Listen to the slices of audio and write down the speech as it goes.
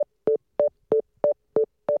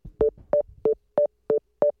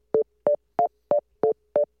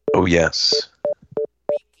Oh, yes.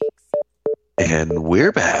 And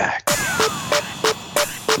we're back.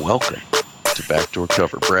 Welcome to Backdoor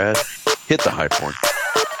Cover. Brad, hit the hype horn.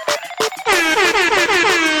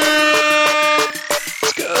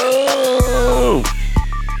 Let's go!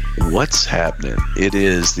 What's happening? It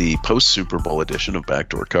is the post-Super Bowl edition of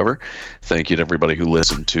Backdoor Cover. Thank you to everybody who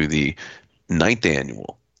listened to the 9th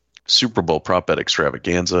annual Super Bowl prop bet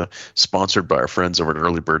extravaganza, sponsored by our friends over at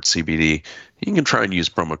Early Bird CBD. You can try and use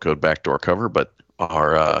promo code Backdoor Cover, but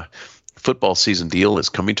our football season deal is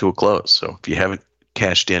coming to a close. So if you haven't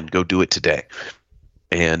cashed in, go do it today.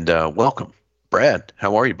 And welcome. Brad,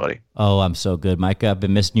 how are you, buddy? Oh, I'm so good, Micah. I've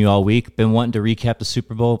been missing you all week. Been wanting to recap the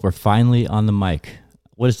Super Bowl. We're finally on the mic.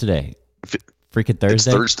 What is today? Freaking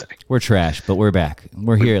Thursday? It's Thursday. We're trash, but we're back.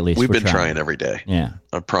 We're here at least. We've been trying every day. Yeah.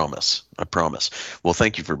 I promise. Well,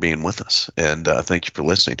 thank you for being with us, and thank you for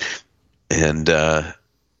listening. And,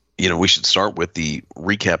 we should start with the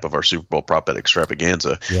recap of our Super Bowl prop bet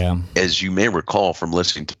extravaganza. Yeah. As you may recall from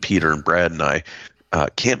listening to Peter and Brad and I,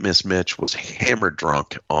 Can't Miss Mitch was hammered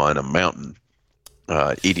drunk on a mountain,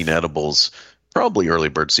 eating edibles, probably Early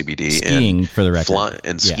Bird CBD. Skiing, and for the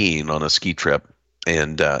record. Skiing on a ski trip.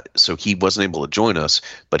 And so he wasn't able to join us,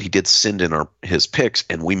 but he did send in his picks,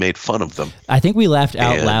 and we made fun of them. I think we laughed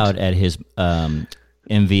out loud at his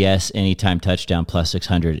MVS anytime touchdown plus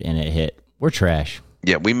 600, and it hit. We're trash.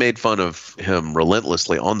 Yeah, we made fun of him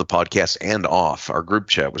relentlessly on the podcast and off. Our group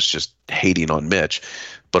chat was just hating on Mitch.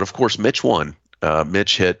 But, of course, Mitch won.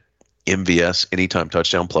 Mitch hit MVS anytime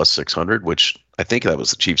touchdown plus 600, which I think that was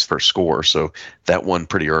the Chiefs' first score, so that won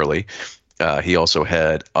pretty early. He also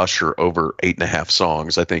had Usher over 8.5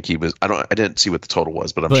 songs. I think he was. I didn't see what the total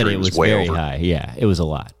was, but I'm sure he was way very over. High. Yeah, it was a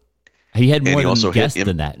lot. He had more than guessed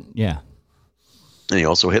than that. Yeah. And he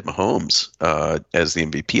also hit Mahomes as the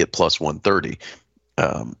MVP at plus 130.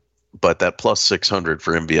 But that plus 600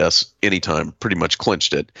 for MVS anytime pretty much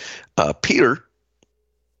clinched it. Peter,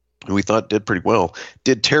 who we thought did pretty well,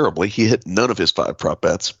 did terribly. He hit none of his 5 prop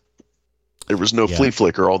bets. There was no flea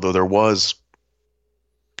flicker, although there was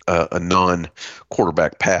a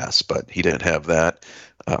non-quarterback pass, but he didn't have that.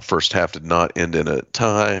 First half did not end in a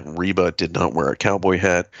tie. Reba did not wear a cowboy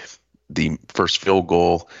hat. The first field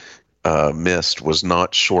goal missed was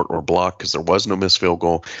not short or blocked because there was no missed field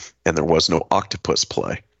goal and there was no octopus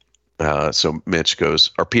play. So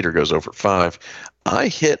Peter goes over 5. I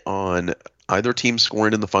hit on either team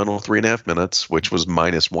scoring in the final 3.5 minutes, which was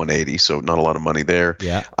minus 180, so not a lot of money there.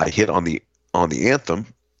 Yeah. I hit on the anthem,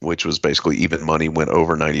 which was basically even money, went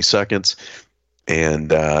over 90 seconds,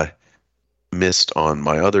 and missed on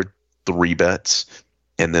my other 3 bets.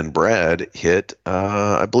 And then Brad hit,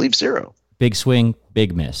 I believe, 0. Big swing,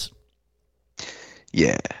 big miss.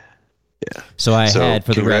 Yeah. So I had,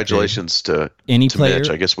 for the congratulations record, to Mitch.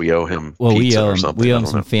 I guess we owe him pizza or something. We owe him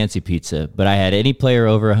some fancy pizza. But I had any player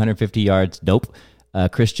over 150 yards. Nope.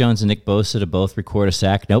 Chris Jones and Nick Bosa to both record a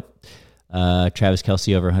sack. Nope. Travis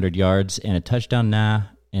Kelce over 100 yards and a touchdown. Nah.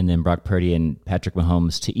 And then Brock Purdy and Patrick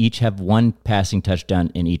Mahomes to each have 1 passing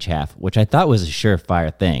touchdown in each half, which I thought was a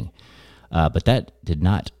surefire thing. But that did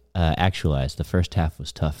not actualize. The first half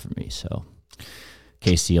was tough for me. So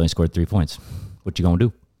KC only scored 3 points. What you going to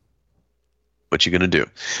do? What you going to do?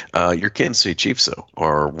 Your Kansas City Chiefs, though,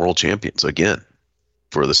 are world champions again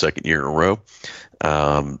for the second year in a row.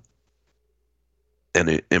 An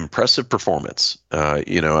impressive performance.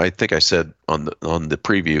 I think I said on the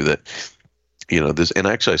preview that, this, and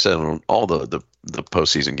actually I said on all the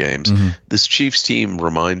postseason games, this Chiefs team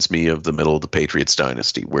reminds me of the middle of the Patriots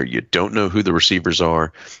dynasty, where you don't know who the receivers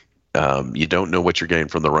are. You don't know what you're getting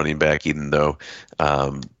from the running back, even though,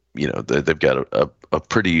 they've got a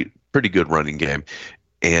pretty good running game.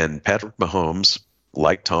 And Patrick Mahomes,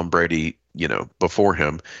 like Tom Brady, before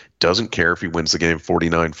him, doesn't care if he wins the game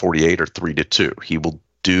 49-48 or 3-2.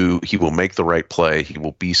 He will make the right play. He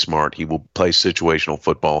will be smart. He will play situational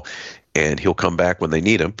football, and he'll come back when they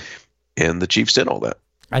need him. And the Chiefs did all that.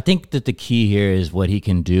 I think that the key here is what he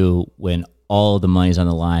can do when all the money's on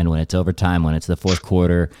the line, when it's overtime, when it's the fourth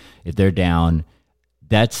quarter, if they're down.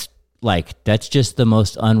 That's just the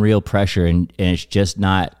most unreal pressure, and it's just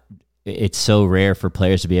not. It's so rare for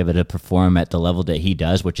players to be able to perform at the level that he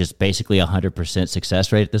does, which is basically 100%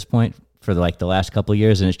 success rate at this point for the last couple of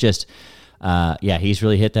years. And it's just, he's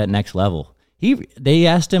really hit that next level. They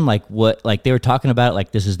asked him what they were talking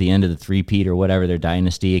about, this is the end of the three-peat or whatever, their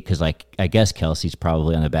dynasty. Cause I guess Kelsey's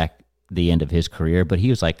probably on the end of his career, but he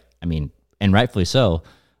was and rightfully so.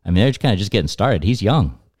 They're just kind of just getting started. He's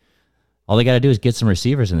young. All they got to do is get some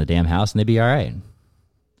receivers in the damn house and they'd be all right.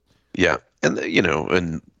 Yeah. And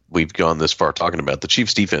and we've gone this far talking about the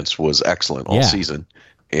Chiefs defense was excellent all season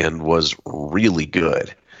and was really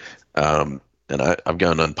good. And I've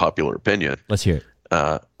got an unpopular opinion. Let's hear it.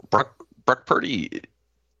 Uh, Brock Purdy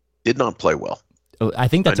did not play well. Oh, I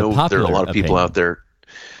think I that's a know there are popular a lot of people opinion. out there.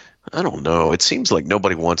 I don't know. It seems like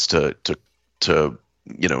nobody wants to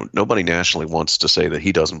nobody nationally wants to say that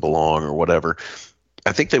he doesn't belong or whatever.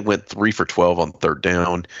 I think they went 3 for 12 on third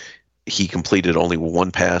down. He completed only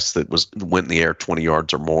one pass that went in the air 20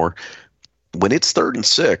 yards or more. When it's 3rd and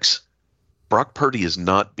 6, Brock Purdy is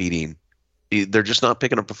not beating. They're just not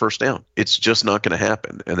picking up the first down. It's just not going to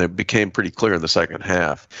happen, and it became pretty clear in the second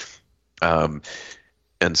half.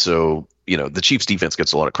 And so, the Chiefs defense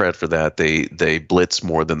gets a lot of credit for that. They blitz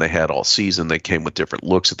more than they had all season. They came with different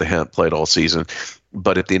looks that they hadn't played all season.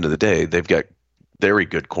 But at the end of the day, they've got very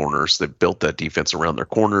good corners. They've built that defense around their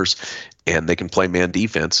corners, and they can play man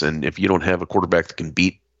defense. And if you don't have a quarterback that can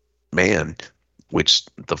beat man, which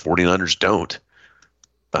the 49ers don't,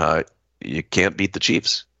 you can't beat the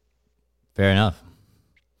Chiefs. Fair enough.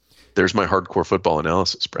 There's my hardcore football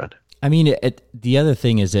analysis, Brad. I mean, the other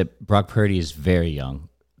thing is that Brock Purdy is very young.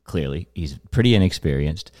 Clearly, he's pretty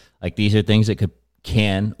inexperienced. Like, these are things that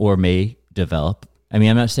can or may develop. I mean,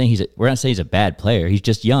 we're not saying he's a bad player. He's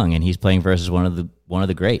just young, and he's playing versus one of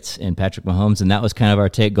the greats in Patrick Mahomes, and that was kind of our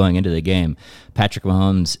take going into the game. Patrick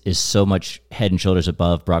Mahomes is so much head and shoulders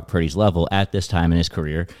above Brock Purdy's level at this time in his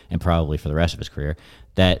career, and probably for the rest of his career,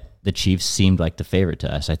 that the Chiefs seemed like the favorite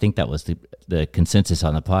to us. I think that was the consensus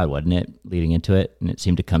on the pod, wasn't it, leading into it? And it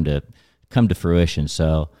seemed to come to fruition.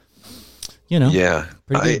 So, yeah,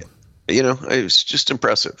 pretty good. It was just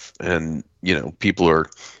impressive, and people are.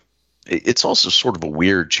 It's also sort of a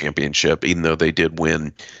weird championship, even though they did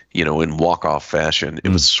win, in walk-off fashion. It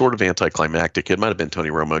was sort of anticlimactic. It might have been Tony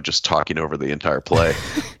Romo just talking over the entire play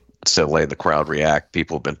instead of letting the crowd react.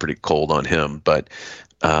 People have been pretty cold on him, but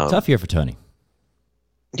tough year for Tony.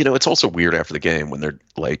 It's also weird after the game when they're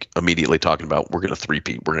like immediately talking about we're going to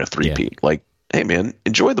three-peat. Yeah. Like, hey man,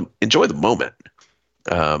 enjoy the moment.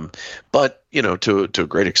 But to a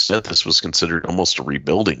great extent, this was considered almost a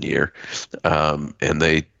rebuilding year, and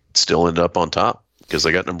they still end up on top because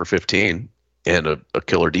they got number 15 and a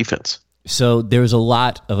killer defense. So there was a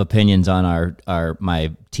lot of opinions on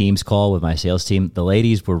my team's call with my sales team. The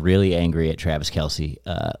ladies were really angry at Travis Kelce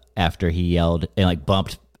after he yelled and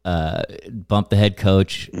bumped the head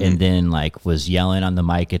coach, and then was yelling on the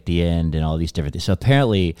mic at the end and all these different things. So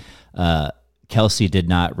apparently Kelce did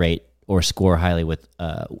not rate or score highly with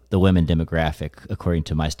the women demographic, according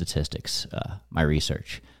to my statistics, my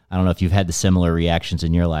research. I don't know if you've had the similar reactions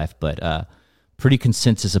in your life, but pretty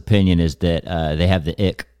consensus opinion is that they have the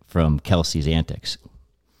ick from Kelce's antics.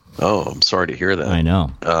 Oh, I'm sorry to hear that. I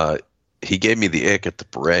know. He gave me the ick at the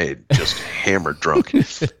parade, just hammered drunk,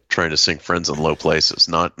 trying to sing "Friends in Low Places."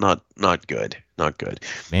 Not good. Not good.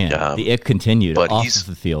 Man, the ick continued but off of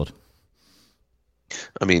the field.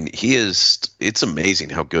 I mean, it's amazing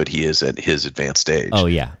how good he is at his advanced age. Oh,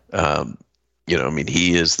 yeah.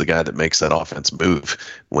 He is the guy that makes that offense move.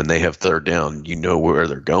 When they have third down, where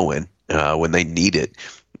they're going. When they need it,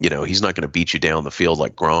 he's not going to beat you down the field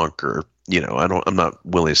like Gronk or, I'm not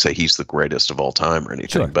willing to say he's the greatest of all time or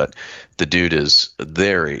anything, but the dude is a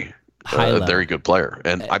very good player.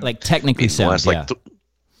 And technically sound,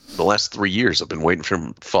 the last 3 years, I've been waiting for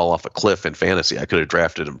him to fall off a cliff in fantasy. I could have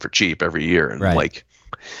drafted him for cheap every year. And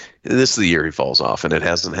this is the year he falls off, and it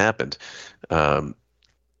hasn't happened.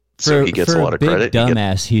 So he gets a lot of credit.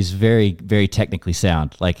 Dumbass, he's very, very technically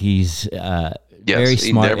sound. He's very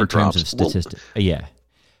smart in terms of statistics. Yeah.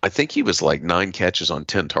 I think he was 9 catches on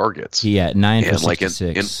 10 targets. Yeah, 9 for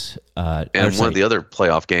 66. And one of the other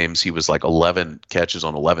playoff games, he was 11 catches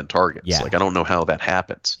on 11 targets. Yeah. I don't know how that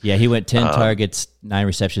happens. Yeah, he went 10 targets, 9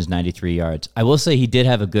 receptions, 93 yards. I will say he did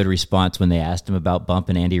have a good response when they asked him about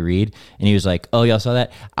bumping Andy Reid, and he was like, "Oh, y'all saw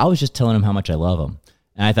that? I was just telling him how much I love him."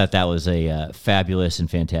 And I thought that was a fabulous and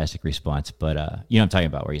fantastic response. But you know what I'm talking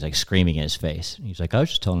about, where he's screaming in his face. He's like, "I was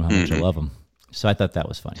just telling him how much I love him." So I thought that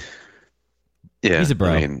was funny. Yeah, he's a bro.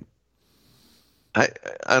 I mean,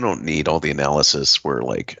 I don't need all the analysis where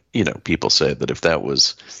people said that if that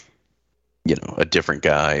was a different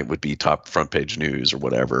guy, it would be top front page news or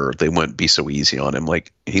whatever. They wouldn't be so easy on him.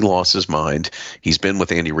 He lost his mind. He's been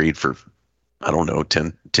with Andy Reid for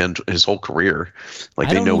 10 his whole career.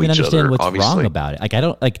 They know each other. What's obviously wrong about it. I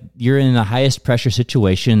don't you're in the highest pressure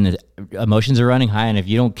situation. Emotions are running high, and if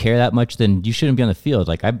you don't care that much, then you shouldn't be on the field.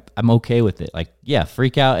 I'm okay with it.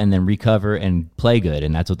 Freak out and then recover and play good,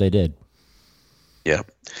 and that's what they did. Yeah.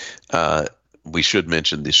 We should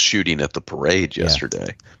mention the shooting at the parade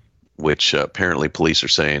yesterday, which apparently police are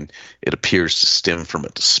saying it appears to stem from a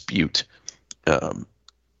dispute,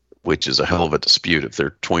 which is a hell of a dispute if there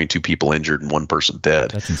are 22 people injured and one person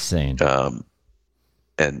dead. That's insane.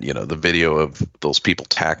 and the video of those people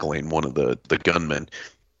tackling one of the gunmen,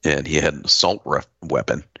 and he had an assault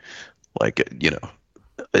weapon. Like,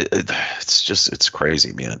 it's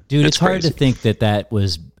crazy, man. Dude, it's hard to think that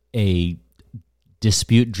was a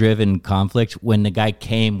dispute-driven conflict when the guy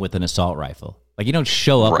came with an assault rifle. Like, you don't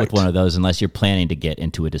show up with one of those unless you're planning to get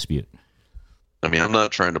into a dispute. I mean, I'm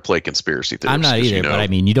not trying to play conspiracy theories. I'm not either, but I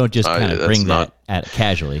mean, you don't just kind of bring that at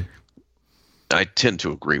casually. I tend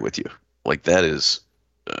to agree with you. Like, that is,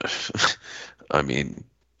 I mean,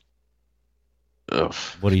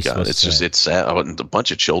 what are you supposed to say? Just, it's sad. A bunch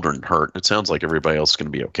of children hurt. It sounds like everybody else is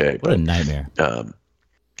going to be okay. What a nightmare. A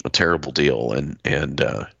terrible deal. And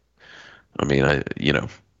I mean,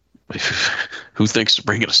 who thinks to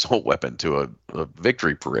bring an assault weapon to a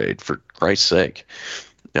victory parade, for Christ's sake?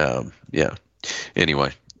 Yeah.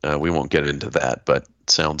 Anyway, we won't get into that, but it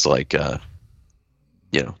sounds like,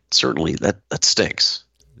 certainly that stinks.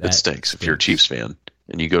 It stinks if you're a Chiefs fan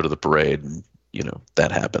and you go to the parade and,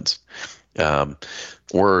 that happens.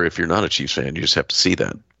 Or if you're not a Chiefs fan, you just have to see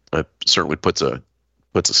that. It certainly puts a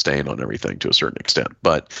stain on everything to a certain extent.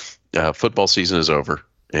 But football season is over,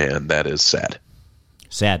 and that is sad.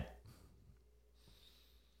 Sad.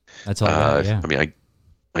 That's all. Yeah. I mean,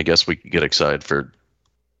 I guess we could get excited for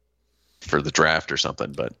the draft or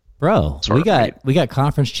something, but bro, we got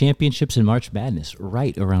conference championships and March Madness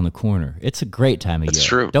right around the corner. It's a great time of year. That's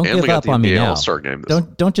true. Don't give up on me now. All-Star game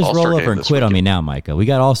don't just roll over and quit on me now, Micah. We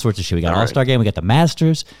got all sorts of shit. We got All-Star game. We got the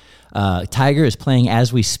Masters. Tiger is playing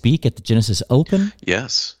as we speak at the Genesis Open.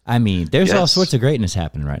 Yes. I mean, there's all sorts of greatness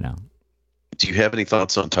happening right now. Do you have any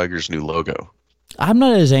thoughts on Tiger's new logo? I'm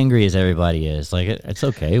not as angry as everybody is. Like, it's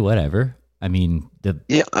okay, whatever. I mean,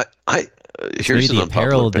 here's the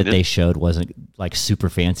apparel that they showed wasn't like super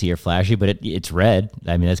fancy or flashy, but it's red.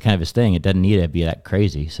 I mean, that's kind of his thing. It doesn't need to be that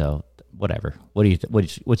crazy. So whatever.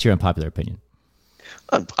 What's your unpopular opinion?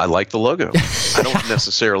 I like the logo. I don't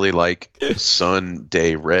necessarily like sun,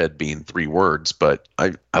 day, red being 3 words, but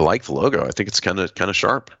I like the logo. I think it's kind of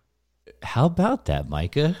sharp. How about that,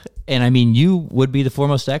 Micah? And I mean, you would be the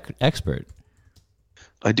foremost expert.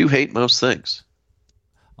 I do hate most things.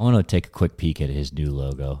 I want to take a quick peek at his new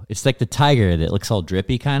logo. It's like the tiger that looks all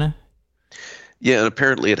drippy, kind of. Yeah, and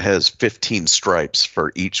apparently it has 15 stripes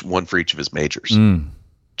for each of his majors,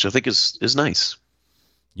 which I think is nice.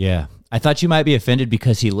 Yeah, I thought you might be offended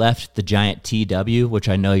because he left the giant TW, which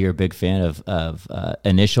I know you're a big fan of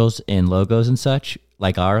initials in logos and such,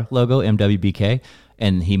 like our logo, MWBK,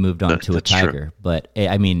 and he moved on to a tiger. True. But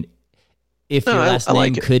I mean, if your last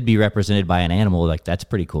name could be represented by an animal, like that's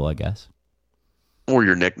pretty cool, I guess. Or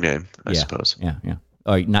your nickname, I suppose. Yeah.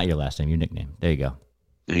 Or not your last name, your nickname. There you go.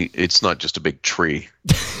 It's not just a big tree.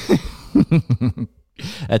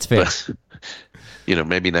 That's fair. But,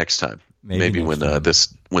 maybe next time. Maybe when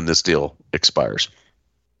this deal expires.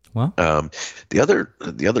 Well, the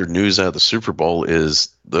other news out of the Super Bowl is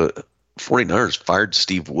the 49ers fired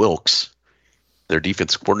Steve Wilks, their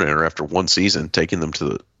defense coordinator, after one season, taking them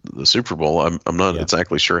to the Super Bowl. I'm not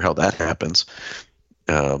exactly sure how that happens.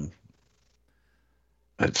 I'm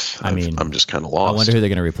just kind of lost. I wonder who they're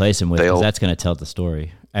going to replace him with, because that's going to tell the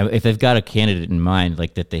story. If they've got a candidate in mind,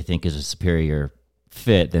 like that they think is a superior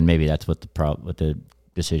fit, then maybe that's what the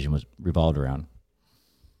decision was revolved around.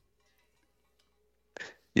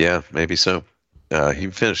 Yeah, maybe so.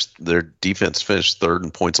 Their defense finished third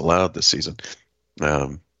in points allowed this season.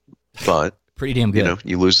 But pretty damn good.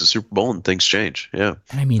 You lose the Super Bowl and things change. Yeah.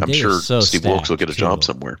 I mean, I'm sure Steve Wilks will get a job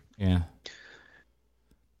somewhere. Yeah.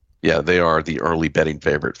 Yeah, they are the early betting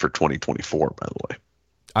favorite for 2024, by the way.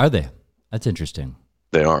 Are they? That's interesting.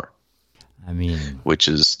 They are. I mean, which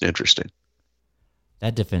is interesting.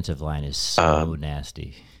 That defensive line is so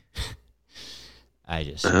nasty.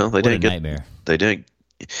 What a nightmare. They didn't.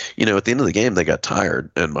 At the end of the game, they got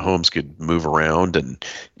tired, and Mahomes could move around, and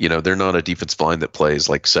they're not a defensive line that plays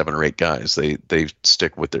like 7 or 8 guys. They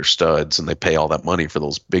stick with their studs, and they pay all that money for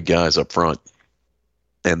those big guys up front,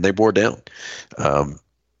 and they bore down.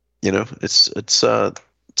 It's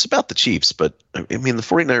about the Chiefs, but I mean, the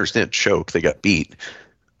 49ers didn't choke. They got beat.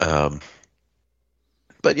 But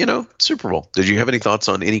Super Bowl. Did you have any thoughts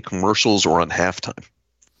on any commercials or on halftime?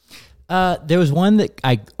 There was one that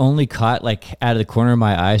I only caught like out of the corner of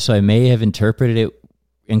my eye, so I may have interpreted it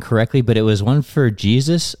incorrectly, but it was one for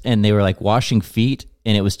Jesus, and they were like washing feet,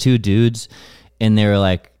 and it was 2 dudes, and they were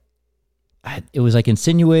like, it was like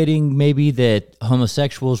insinuating maybe that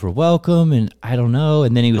homosexuals were welcome, and I don't know.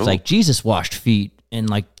 And then he was like, Jesus washed feet and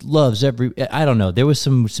like loves I don't know. There was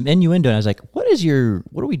some innuendo, and I was like, what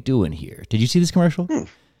are we doing here? Did you see this commercial?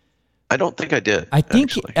 I don't think I did. I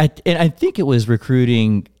think it was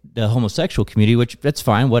recruiting the homosexual community, which that's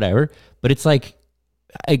fine, whatever. But it's like,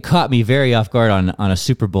 it caught me very off guard on a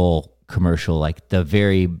Super Bowl commercial, like the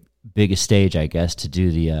very biggest stage, I guess, to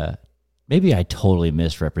do the. Maybe I totally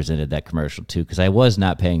misrepresented that commercial too, because I was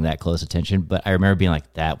not paying that close attention. But I remember being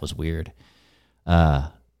like, "That was weird."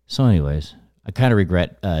 So, anyways, I kind of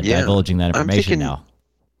regret divulging that information now.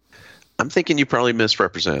 I'm thinking you probably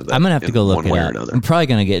misrepresented that. I'm gonna have to go look it up. Another. I'm probably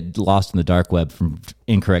gonna get lost in the dark web from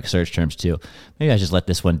incorrect search terms too. Maybe I just let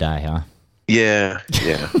this one die, huh? Yeah.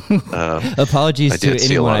 Apologies to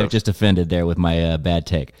anyone I've just offended there with my bad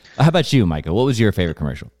take. How about you, Micah? What was your favorite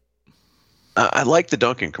commercial? I like the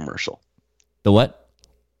Dunkin' commercial. The what?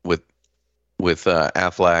 With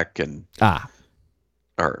Affleck and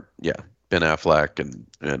Ben Affleck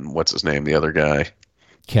and what's his name, the other guy.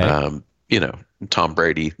 Okay. Tom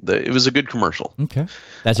Brady. It was a good commercial. Okay.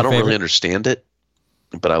 I don't really understand it,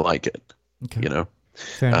 but I like it. Okay.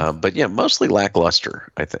 But yeah, mostly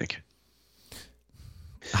lackluster, I think.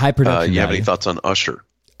 High production. You have any thoughts on Usher?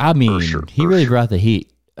 I mean, he really brought the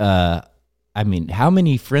heat. I mean, how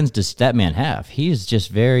many friends does that man have? He's just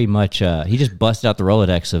very much, he just busted out the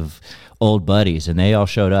Rolodex of old buddies, and they all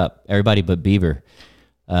showed up, everybody but Bieber.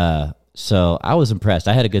 So I was impressed.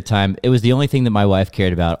 I had a good time. It was the only thing that my wife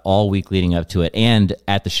cared about all week leading up to it and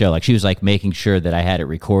at the show. Like, she was like making sure that I had it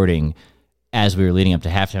recording as we were leading up to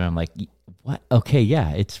halftime. I'm like, what? Okay,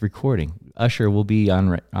 yeah, it's recording. Usher will be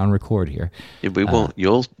on record here. Yeah, we won't.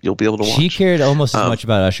 You'll be able to watch. She cared almost as much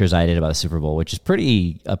about Usher as I did about the Super Bowl, which is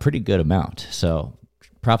a pretty good amount. So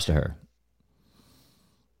props to her.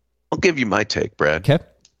 I'll give you my take, Brad. Okay.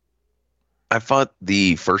 I thought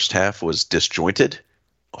the first half was disjointed,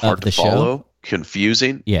 hard to follow,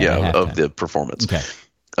 confusing. Of the performance. Okay.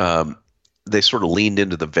 They sort of leaned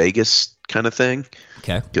into the Vegas kind of thing.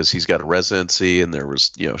 Okay. Because he's got a residency and there was,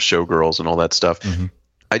 showgirls and all that stuff. Mm-hmm.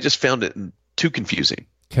 I just found it too confusing.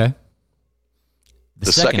 Okay.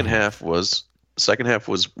 The second half was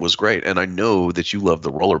great, and I know that you love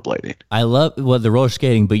the rollerblading. I love the roller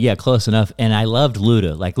skating, but yeah, close enough. And I loved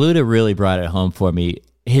Luda. Like, Luda really brought it home for me.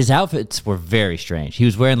 His outfits were very strange. He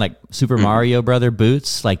was wearing like Super Mario Brother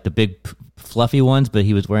boots, like the big fluffy ones, but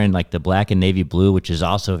he was wearing like the black and navy blue, which is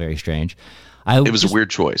also very strange. It was a weird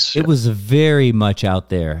choice. It was very much out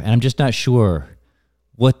there, and I'm just not sure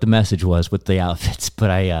what the message was with the outfits,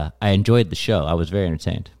 but I enjoyed the show. I was very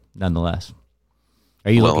entertained, nonetheless.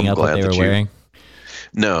 Are you looking up what they were wearing?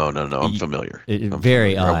 No. I'm familiar.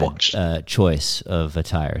 Very odd choice of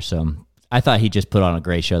attire. So I thought he just put on a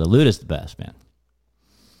great show. The Luda's the best, man.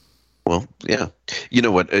 Well, yeah. You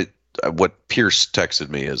know what? What Pierce texted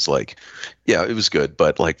me is like, yeah, it was good,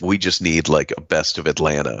 but like we just need like a best of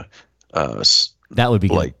Atlanta. That would be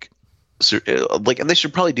like. Like, and they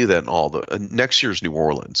should probably do that in all the next year's New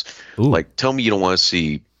Orleans. Ooh. Like, tell me you don't want to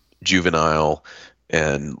see Juvenile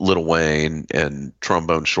and Lil Wayne and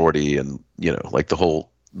Trombone Shorty and like the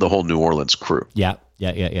whole New Orleans crew. Yeah.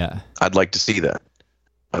 I'd like to see that.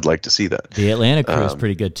 The Atlanta crew is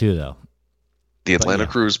pretty good too, though. The Atlanta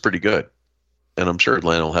crew is pretty good, and I'm sure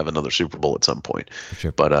Atlanta will have another Super Bowl at some point. For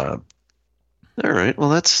sure. But all right, well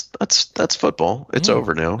that's football. It's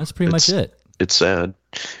over now. That's pretty much it. It's sad.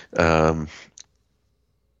 You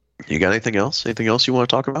got anything else? Anything else you want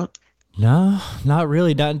to talk about? No, not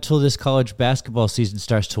really. Not until this college basketball season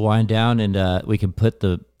starts to wind down and we can put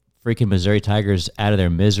the freaking Missouri Tigers out of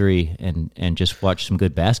their misery and just watch some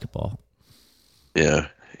good basketball. Yeah.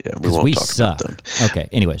 We won't talk suck. about them. Okay.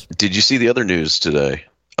 Anyways, did you see the other news today?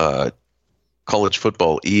 College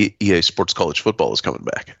football, EA Sports College Football is coming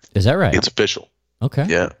back. Is that right? It's official. Okay.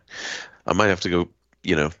 Yeah, I might have to go.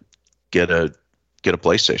 Get a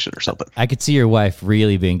PlayStation or something. I could see your wife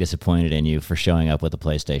really being disappointed in you for showing up with a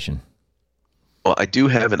PlayStation. Well, I do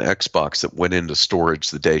have an Xbox that went into storage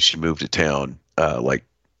the day she moved to town, like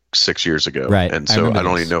 6 years ago. Right. And so I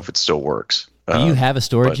don't even know if it still works. Do you have a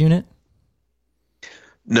storage unit?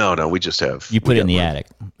 No, we just have. You put it in the attic.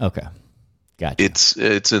 Okay. Gotcha.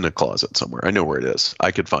 It's in a closet somewhere. I know where it is.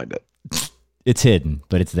 I could find it. It's hidden,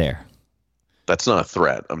 but it's there. That's not a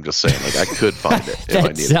threat. I'm just saying, like, I could find it if I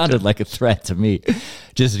needed to. That sounded like a threat to me,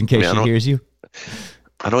 just in case she hears you.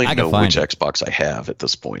 I don't even know which Xbox I have at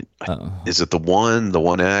this point. Is it the One, the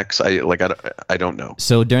One X? I don't know.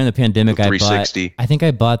 So during the pandemic, the 360. I think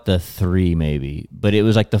I bought the 3 maybe, but it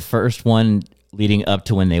was like the first one leading up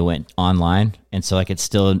to when they went online, and so like it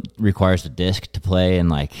still requires the disc to play, and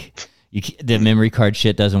like the memory card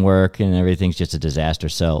shit doesn't work, and everything's just a disaster.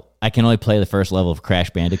 So I can only play the first level of Crash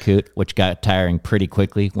Bandicoot, which got tiring pretty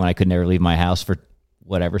quickly when I could never leave my house for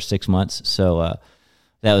 6 months. So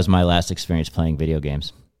that was my last experience playing video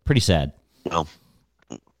games. Pretty sad. Well,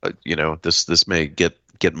 this may get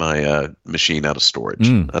my machine out of storage.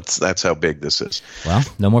 That's how big this is. Well,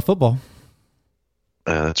 no more football.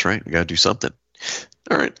 That's right. We got to do something.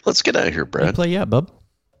 All right, let's get out of here, Brad. Play, yeah, bub.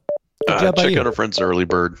 Good job by Check you. out our friends at Early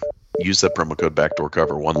Bird. Use that promo code Backdoor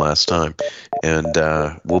Cover one last time, and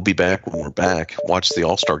we'll be back when we're back. Watch the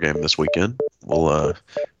All-Star game this weekend. We'll,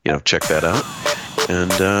 check that out.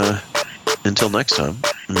 And until next time,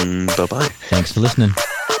 bye-bye. Thanks for listening.